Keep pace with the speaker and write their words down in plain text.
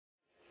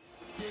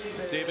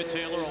David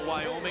Taylor, a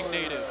Wyoming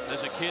native.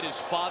 As a kid, his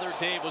father,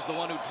 Dave, was the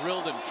one who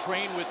drilled him,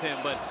 trained with him,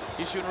 but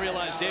he soon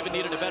realized David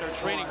needed a better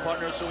training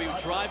partner, so he would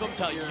drive him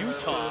to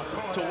Utah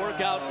to work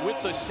out with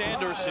the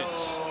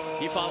Sandersons.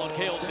 He followed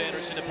Cale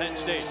Sanderson to Penn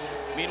State.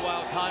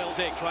 Meanwhile, Kyle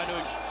Dake trying to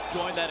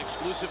join that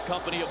exclusive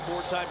company of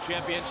four-time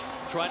champions,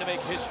 trying to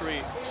make history,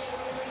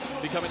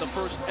 becoming the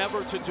first ever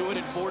to do it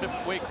in 4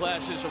 different weight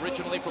classes,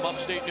 originally from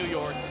upstate New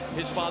York.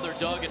 His father,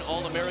 Doug, an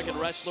All-American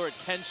wrestler at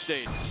Penn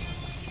State.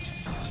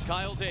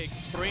 Kyle Dake,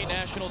 3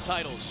 national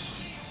titles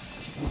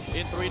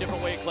in 3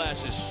 different weight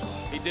classes.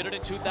 He did it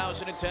in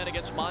 2010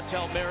 against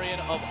Montel Marion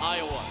of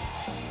Iowa.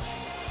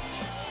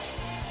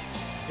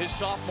 His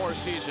sophomore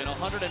season,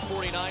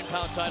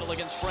 149-pound title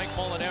against Frank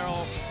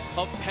Molinaro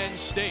of Penn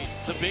State.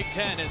 The Big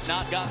Ten has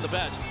not gotten the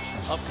best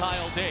of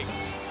Kyle Dake.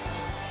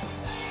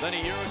 Then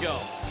a year ago,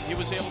 he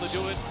was able to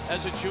do it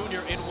as a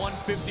junior in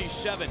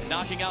 157,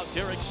 knocking out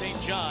Derek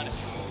St. John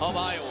of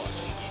Iowa.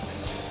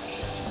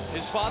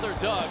 His father,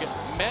 Doug,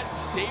 met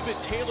David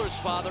Taylor's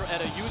father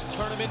at a youth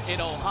tournament in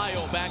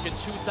Ohio back in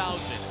 2000.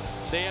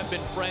 They have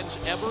been friends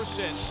ever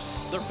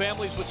since. Their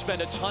families would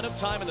spend a ton of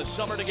time in the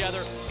summer together.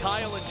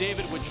 Kyle and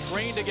David would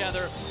train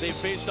together. They've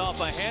faced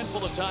off a handful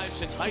of times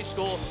since high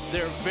school.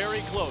 They're very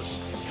close.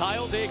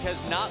 Kyle Dake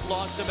has not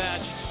lost a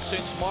match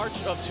since March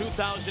of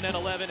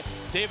 2011.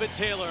 David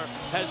Taylor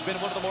has been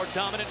one of the more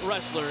dominant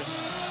wrestlers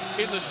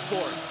in the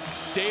sport.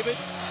 David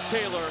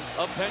Taylor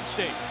of Penn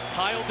State,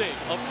 Kyle Dake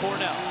of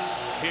Cornell.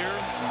 Here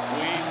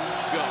we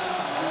go.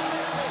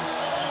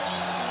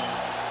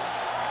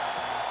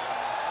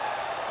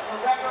 The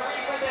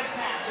referee for this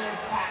match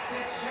is Pat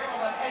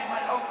Fitzgerald of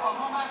Edmond,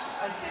 Oklahoma,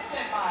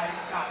 assisted by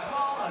Scott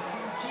Paul of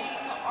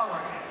Eugene,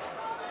 Oregon.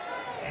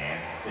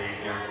 And save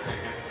your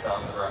ticket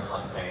stubs,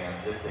 wrestling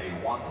fans. It's a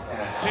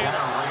once-in-a-generation.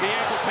 Taylor, the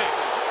ankle pick,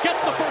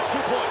 gets the first 2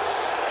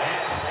 points.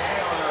 And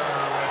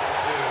Taylor with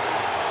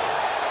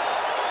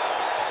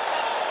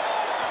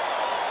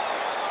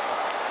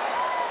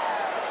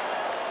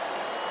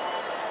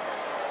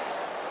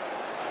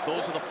 2.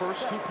 Those are the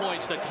first 2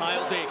 points that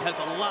Kyle Dake has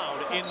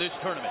allowed in this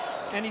tournament.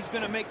 And he's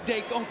going to make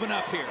Dake open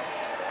up here.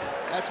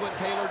 That's what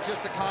Taylor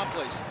just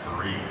accomplished.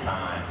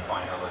 3-time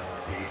finalist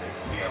David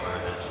Taylor,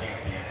 the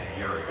champion a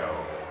year ago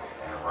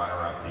and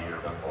runner-up the year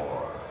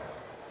before.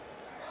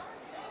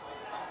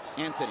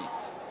 Anthony,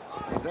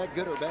 is that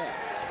good or bad?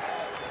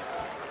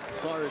 As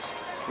far as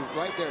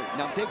right there.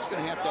 Now Dake's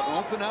going to have to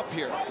open up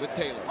here with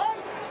Taylor.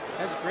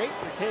 That's great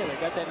for Taylor.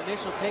 Got that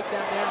initial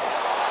takedown there.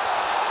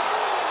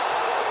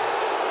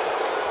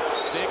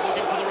 Dake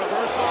looking for the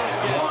reversal,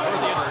 yes, or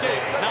the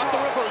escape, not the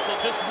reversal.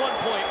 Just 1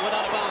 point went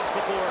out of bounds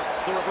before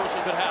the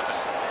reversal could happen.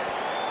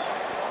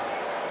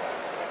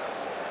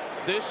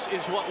 This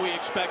is what we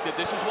expected.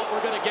 This is what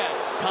we're going to get.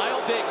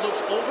 Kyle Dake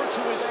looks over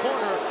to his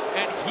corner,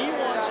 and he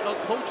wants a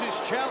coach's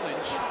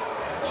challenge.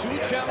 2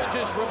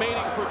 challenges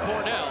remaining for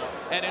Cornell,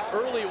 and an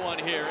early one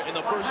here in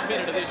the first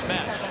minute of this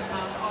match.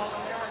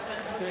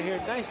 So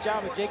here, nice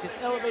job of Jake just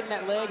elevating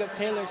that leg of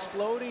Taylor,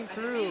 exploding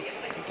through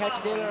and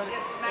catching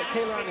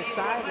Taylor on his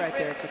side right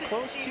there. It's a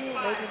close 2,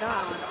 maybe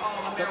not.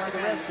 It's up to the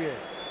refs here.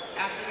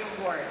 At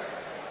the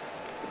awards.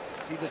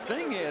 See, the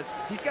thing is,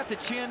 he's got the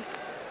chin,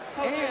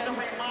 and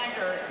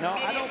no,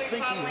 I don't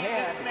think he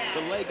had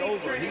the leg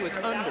over. He was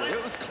under.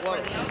 It was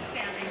close.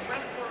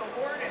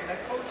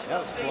 That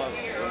was close.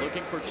 We're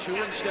looking for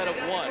 2 instead of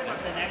 1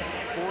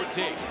 for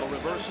Dake. A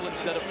reversal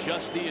instead of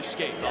just the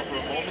escape. Now, for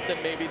a moment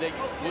that maybe they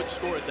would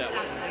score it that way.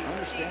 I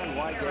understand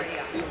why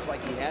Dake feels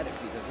like he had it,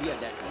 because he had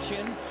that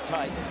chin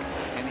tight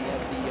and he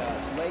had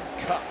the leg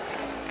cupped.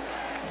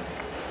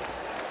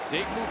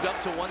 Dake moved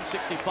up to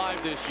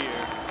 165 this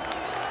year,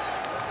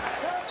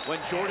 when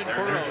Jordan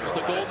Burroughs,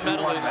 the gold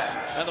medalist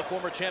and the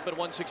former champ at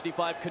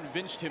 165,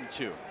 convinced him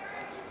to.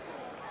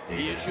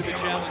 He issued the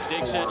challenge.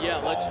 Dake said, yeah,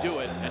 let's do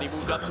it. And he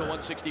moved up to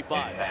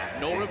 165.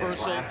 No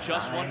reversal,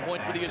 just 1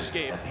 point for the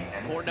escape.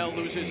 Cornell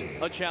loses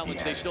a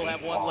challenge. They still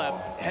have 1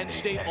 left. Penn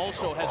State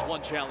also has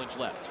 1 challenge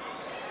left.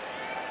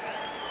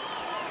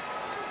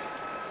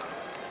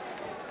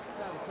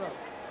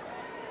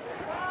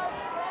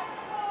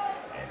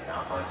 And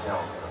not much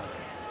else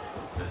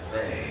to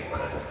say, but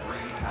a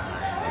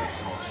 3-time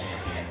national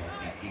champion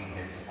seeking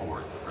his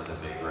 4th for the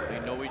Big Red.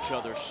 They know each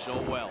other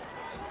so well.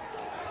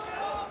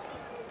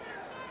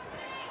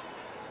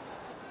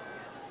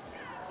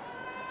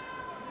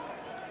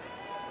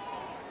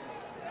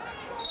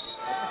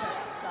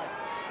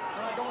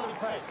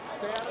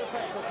 Stay out of the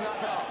face. Let's not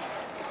foul.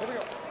 Here we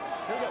go.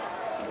 Here we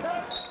go.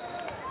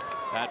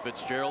 Pat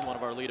Fitzgerald, one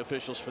of our lead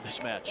officials for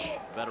this match,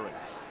 veteran.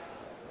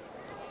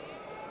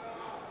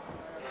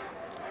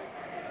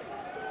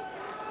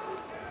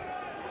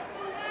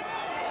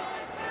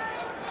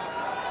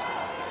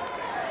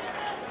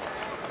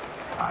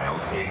 Kyle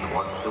Dake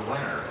was the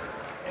winner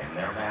in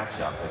their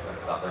matchup at the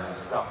Southern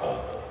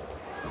Scuffle,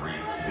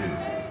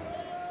 3-2.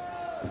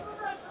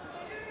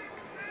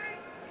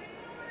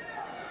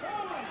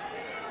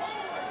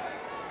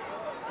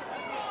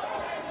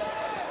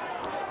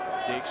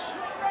 Dake's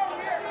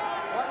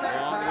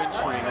long win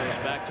streak goes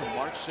back to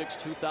March 6,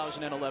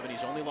 2011.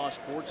 He's only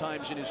lost 4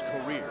 times in his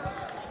career.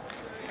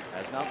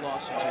 Has not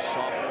lost since his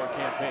sophomore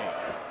campaign.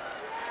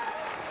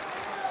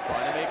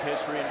 Trying to make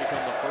history and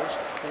become the first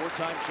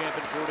four-time champ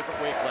in 4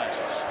 different weight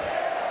classes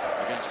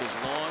against his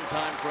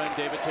longtime friend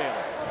David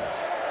Taylor.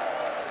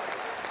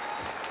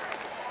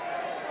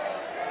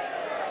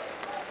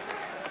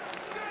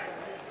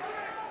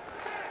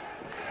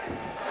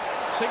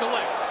 Single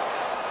leg.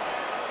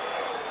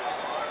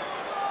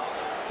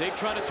 Dake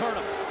trying to turn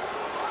him.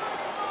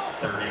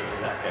 30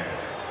 seconds.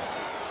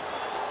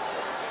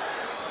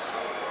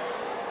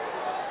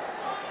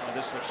 Oh,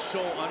 this looks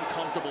so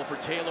uncomfortable for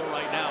Taylor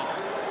right now.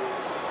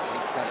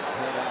 Dake's got his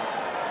head out.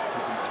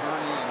 He can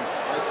turn in.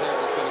 Right there,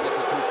 he's going to get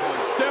the 2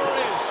 points. There it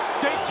is.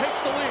 Dake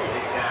takes the lead.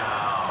 Take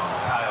down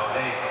Kyle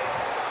Dake.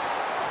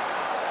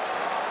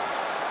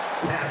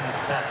 10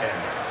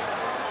 seconds.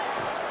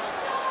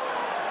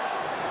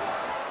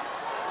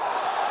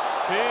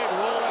 Big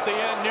roll at the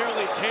end.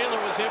 Nearly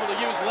Taylor was able to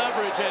use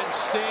leverage and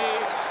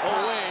stay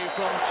away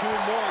from 2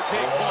 more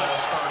Dake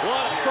points.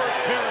 What a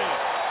first period.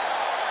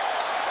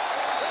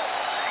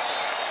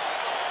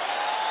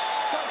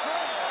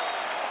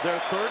 Their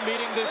 3rd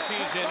meeting this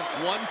season,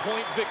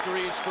 1-point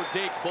victories for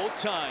Dake both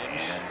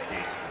times.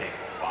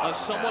 A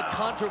somewhat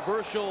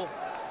controversial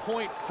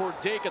point for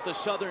Dake at the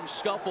Southern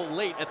scuffle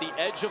late at the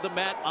edge of the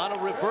mat on a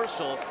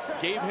reversal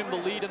gave him the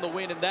lead in the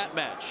win in that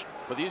match.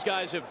 But these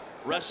guys have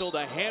wrestled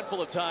a handful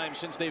of times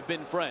since they've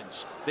been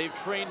friends. They've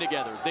trained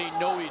together. They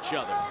know each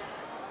other.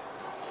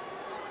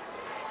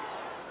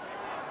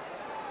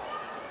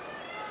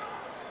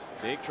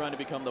 Dake trying to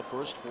become the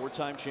first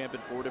 4-time champ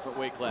in 4 different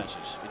weight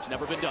classes. It's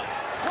never been done.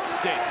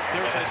 Dake,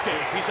 there's an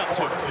escape. He's up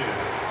 2.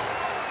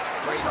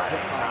 Great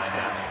hip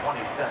Time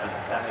 27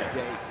 seconds.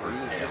 Dake, he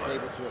was just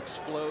able to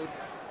explode,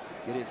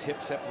 get his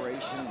hip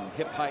separation and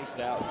hip heist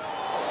out.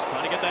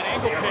 Trying to get that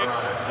ankle pick.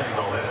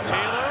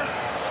 Taylor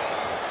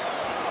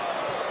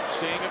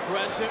staying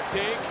aggressive.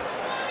 Dake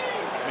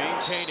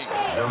maintaining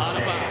on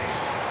the bounce.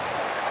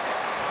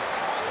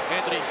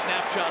 Anthony,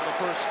 snapshot of the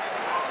first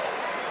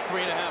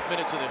 3.5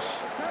 minutes of this.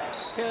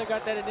 Taylor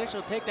got that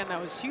initial takedown.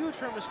 That was huge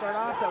for him to start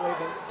off that way,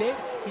 but Dake,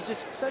 he's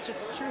just such a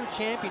true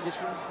champion. Just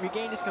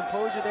regained his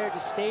composure there,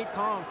 just stayed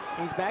calm,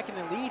 and he's back in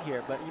the lead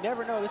here. But you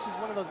never know. This is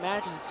one of those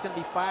matches. It's going to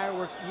be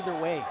fireworks either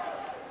way.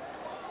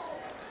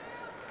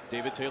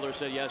 David Taylor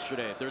said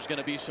yesterday, there's going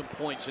to be some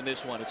points in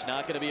this one. It's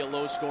not going to be a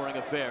low-scoring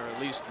affair, at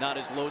least not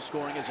as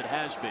low-scoring as it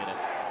has been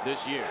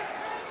this year.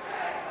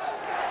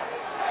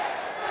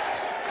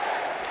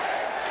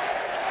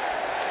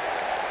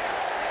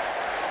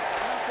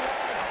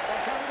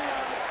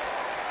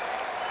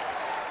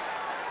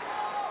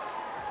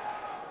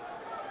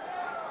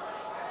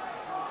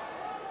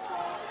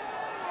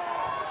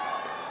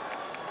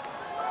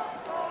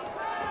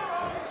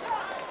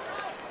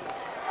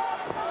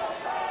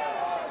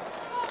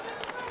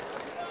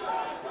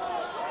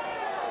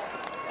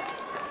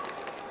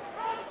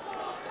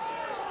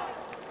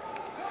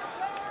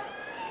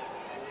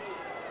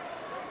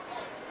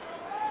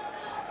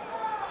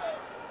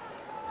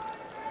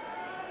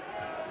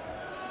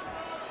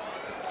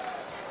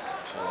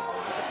 So a little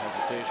bit of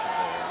hesitation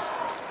there.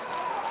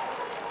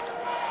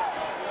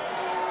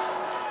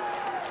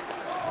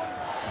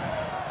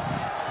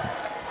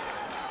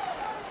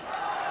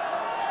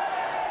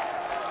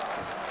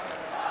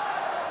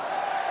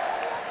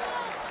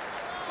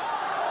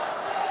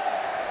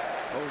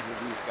 Both of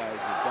these guys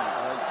have done a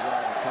great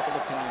job a couple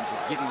of times of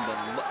getting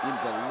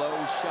into low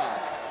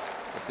shots,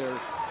 but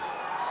they're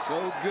so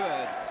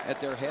good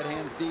at their head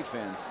hands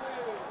defense.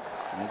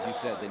 And as you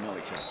said, they know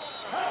each other.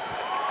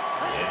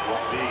 It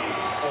will be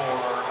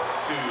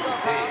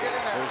 4-2 Dake.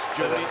 There's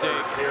Jody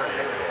Dake,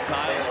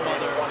 Kyle's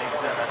mother.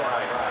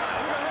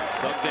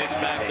 Doug Dake's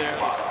back there,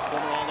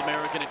 former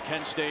All-American at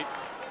Penn State.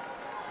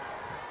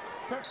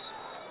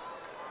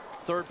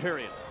 3rd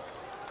period.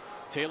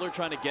 Taylor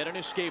trying to get an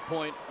escape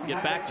point,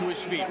 get back to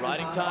his feet.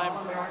 Riding time,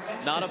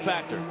 not a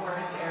factor.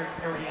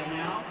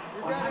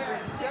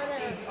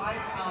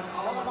 165-pound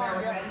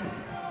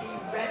All-Americans, be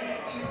ready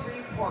to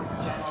report,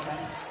 gentlemen.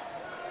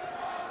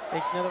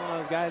 Dake's another one of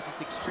those guys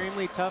that's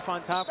extremely tough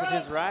on top with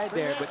his ride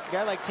there. But a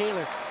guy like Taylor,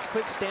 his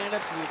quick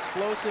stand-ups, he's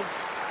explosive.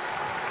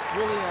 It's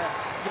really,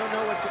 you don't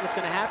know what's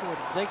going to happen with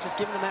this. Dake's just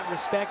giving him that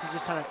respect. He's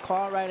just trying to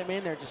claw right him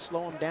in there, just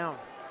slow him down.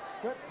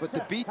 But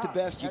to beat the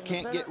best, you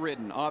can't get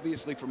ridden,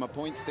 obviously, from a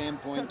point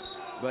standpoint.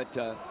 But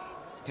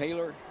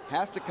Taylor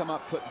has to come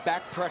up, put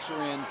back pressure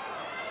in,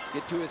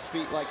 get to his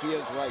feet like he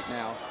is right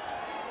now.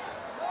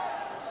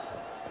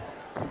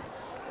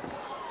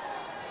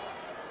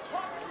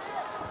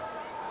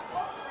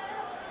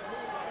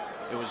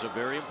 It was a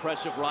very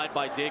impressive ride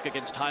by Dake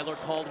against Tyler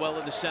Caldwell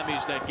in the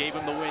semis that gave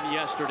him the win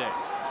yesterday.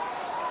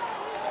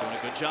 Doing a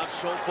good job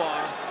so far.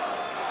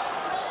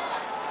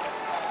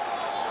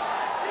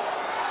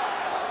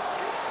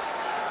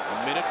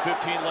 A minute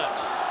 15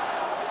 left.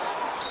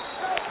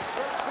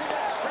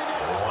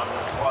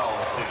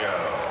 1:12 to go.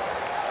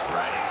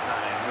 Riding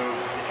time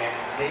moves in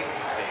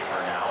Dake's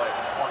favor now at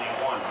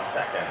 21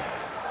 seconds.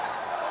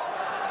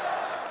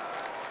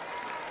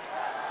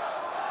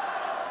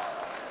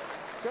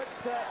 Good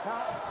set,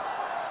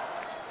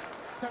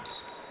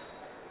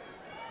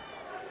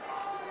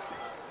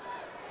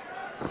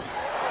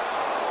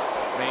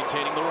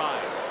 commentating the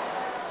ride.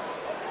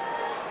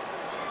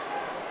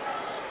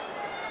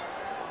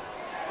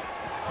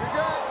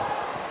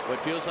 It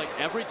feels like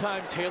every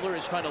time Taylor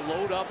is trying to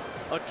load up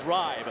a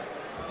drive,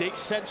 Dake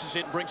senses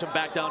it and brings him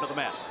back down to the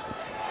mat.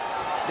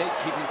 Dake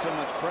keeping so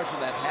much pressure,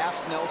 that half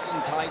Nelson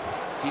tight.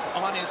 He's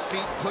on his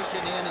feet,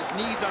 pushing in. His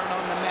knees aren't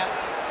on the mat.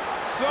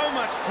 So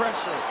much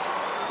pressure.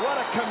 What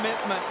a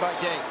commitment by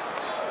Dake.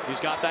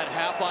 He's got that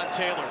half on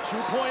Taylor.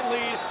 2-point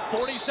lead,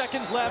 40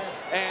 seconds left,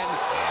 and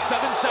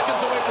 7 seconds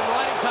away from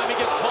riding time. He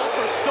gets called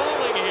for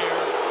stalling here.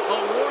 A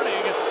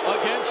warning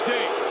against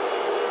Dake.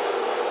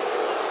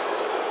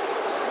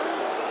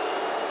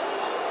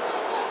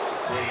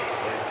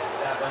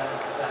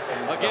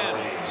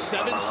 Again,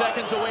 7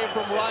 seconds away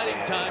from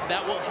riding time.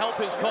 That will help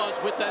his cause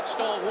with that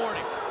stall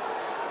warning.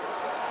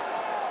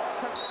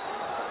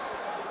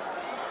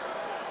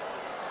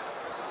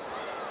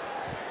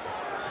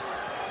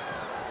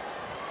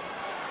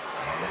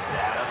 And it's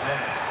at a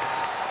minute.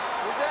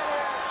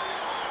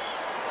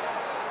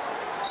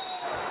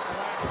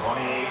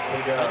 28 to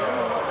go.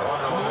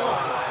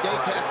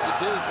 Dake has to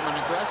do from an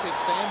aggressive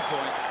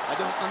standpoint. I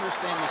don't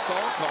understand the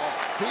stall call.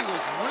 He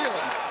was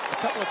really, a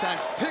couple of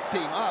times, picked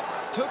him up,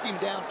 took him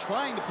down,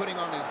 trying to put him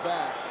on his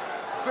back.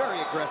 Very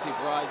aggressive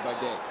ride by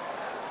Dake.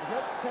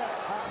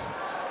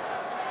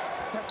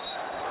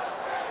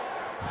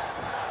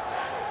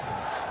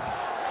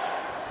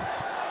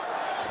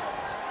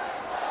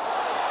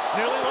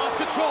 Nearly lost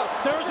control.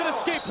 There's an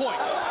escape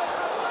point.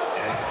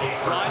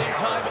 Riding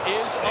time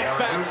is a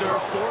factor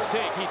for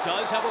Dake. He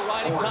does have a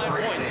riding time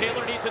point.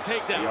 Taylor needs a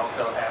takedown. He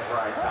also has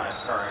ride time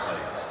currently.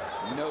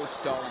 No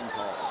stalling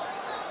calls.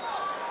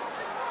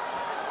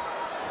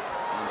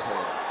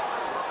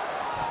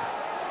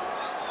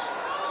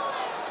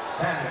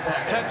 10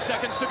 seconds. 10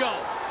 seconds to go.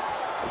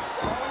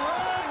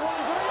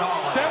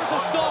 Stalling. There's a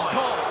stall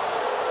call.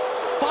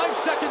 5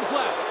 seconds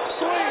left.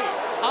 3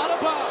 out of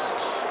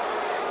bounds.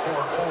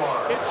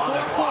 4-4. It's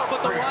 4-4,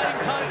 but the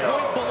riding time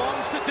point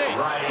belongs to Dake.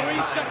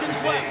 3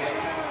 seconds left.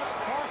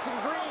 Caution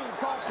green,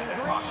 caution And a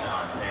green. caution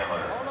on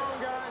Taylor. Hold on,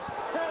 guys.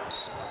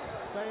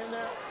 Stay in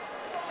there.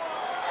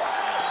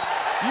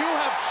 You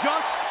have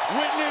just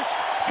witnessed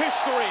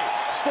history.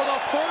 For the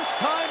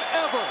first time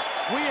ever,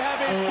 we have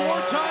a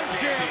 4-time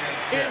champ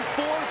in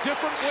 4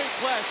 different weight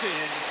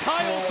classes.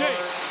 Kyle Dake.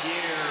 4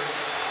 years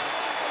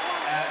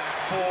at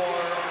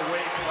 4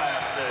 weight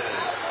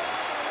classes.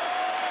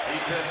 He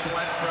just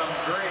went from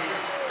great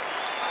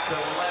to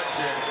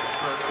legend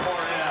for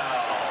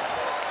Cornell.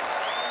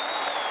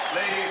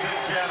 Ladies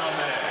and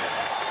gentlemen,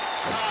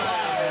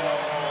 Kyle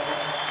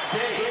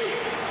Dake.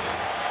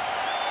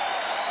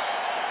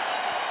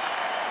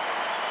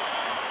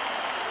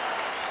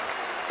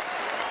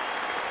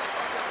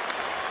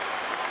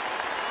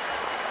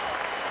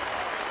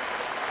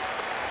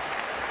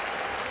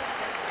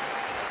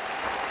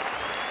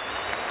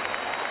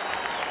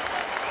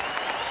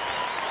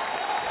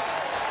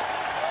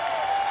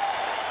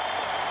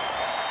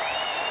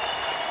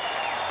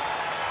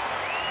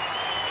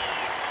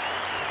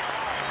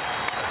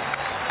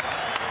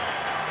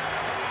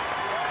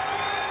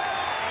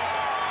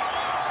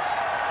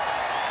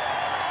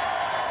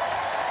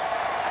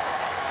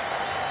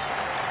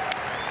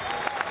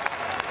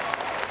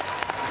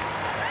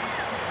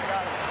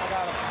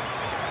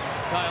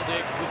 Kyle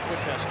Dake with quick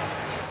test.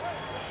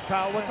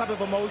 Kyle, what type of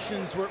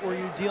emotions were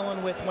you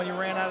dealing with when you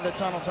ran out of the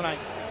tunnel tonight?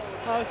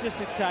 I was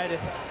just excited.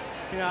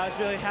 You know, I was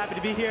really happy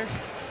to be here,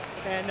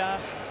 and I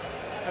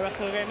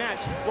wrestled a great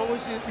match. What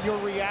was your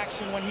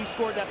reaction when he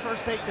scored that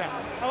first takedown?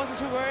 I wasn't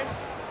too worried.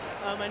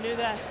 I knew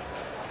that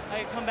I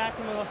could come back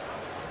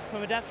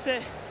from a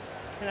deficit,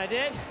 and I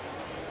did.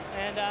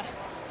 And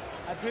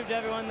I proved to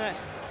everyone that,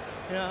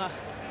 you know,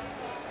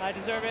 I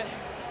deserve it,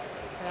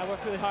 and I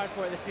worked really hard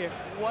for it this year.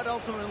 What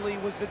ultimately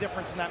was the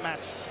difference in that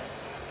match?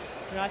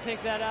 You know, I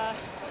think that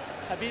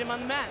I beat him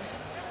on the mat.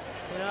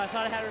 You know, I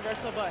thought I had a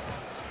reversal, but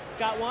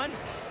got one,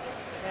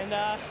 and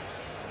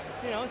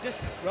you know,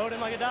 just rode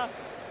him like a dog.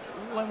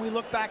 When we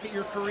look back at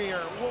your career,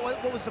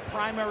 what was the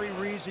primary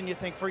reason you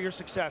think for your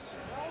success?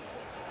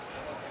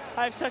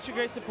 I have such a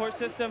great support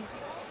system.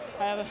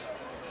 I have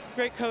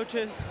great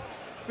coaches,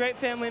 great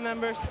family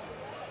members,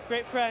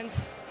 great friends.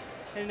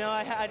 And, you know,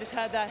 I just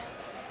had that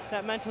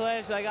mental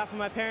edge that I got from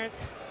my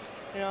parents.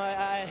 You know,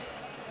 I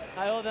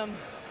owe them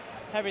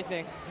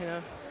everything. You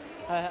know,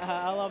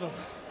 I love them.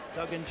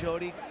 Doug and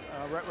Jody,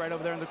 right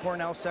over there in the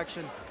Cornell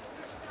section.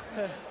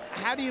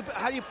 How do you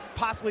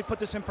possibly put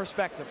this in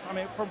perspective? I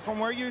mean, from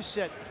where you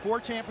sit, 4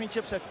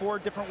 championships at 4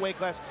 different weight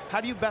classes. How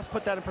do you best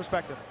put that in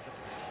perspective?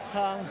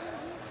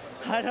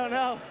 I don't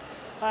know.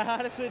 I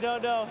honestly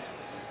don't know.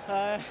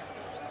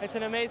 It's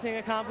an amazing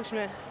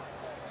accomplishment,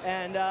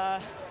 and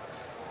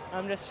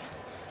I'm just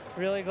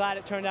really glad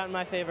it turned out in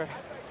my favor.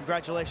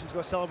 Congratulations.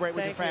 Go celebrate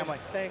with your family.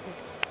 Thank you.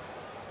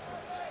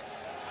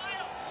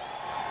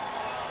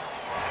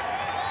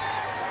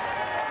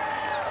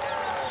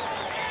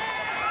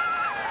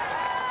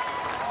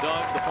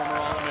 Doug, the former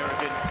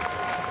All-American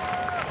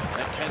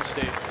at Penn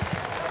State.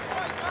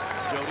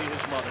 Jody,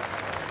 his mother.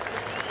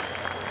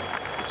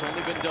 It's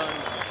only been done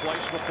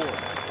twice before.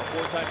 A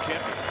 4-time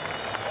champion,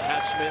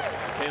 Pat Smith,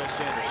 Cale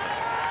Sanderson.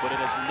 But it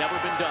has never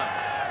been done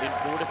in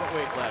 4 different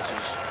weight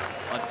classes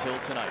until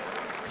tonight.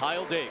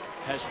 Kyle Dake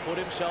has put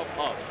himself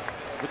up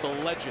with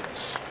the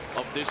legends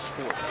of this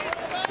sport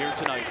here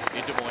tonight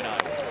in Des Moines,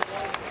 Iowa.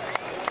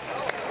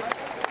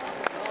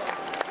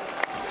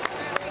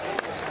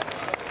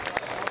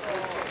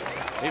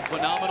 A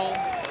phenomenal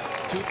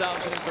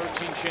 2013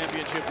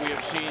 championship. We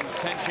have seen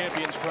 10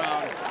 champions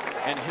crowned,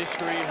 and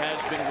history has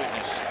been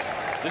witnessed.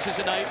 This is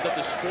a night that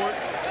the sport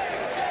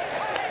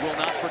will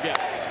not forget.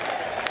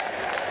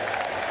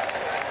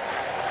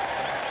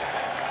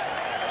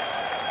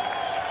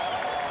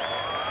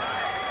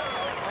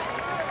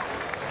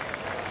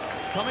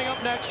 Coming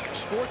up next,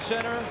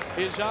 SportsCenter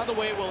is on the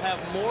way. We'll have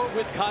more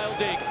with Kyle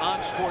Dake on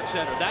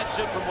SportsCenter. That's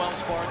it from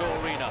Wells Fargo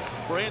Arena.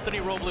 For Anthony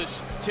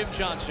Robles, Tim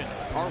Johnson,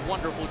 our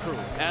wonderful crew,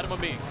 Adam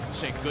Amin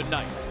saying good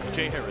night.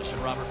 Jay Harris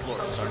and Robert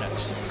Flores are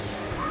next.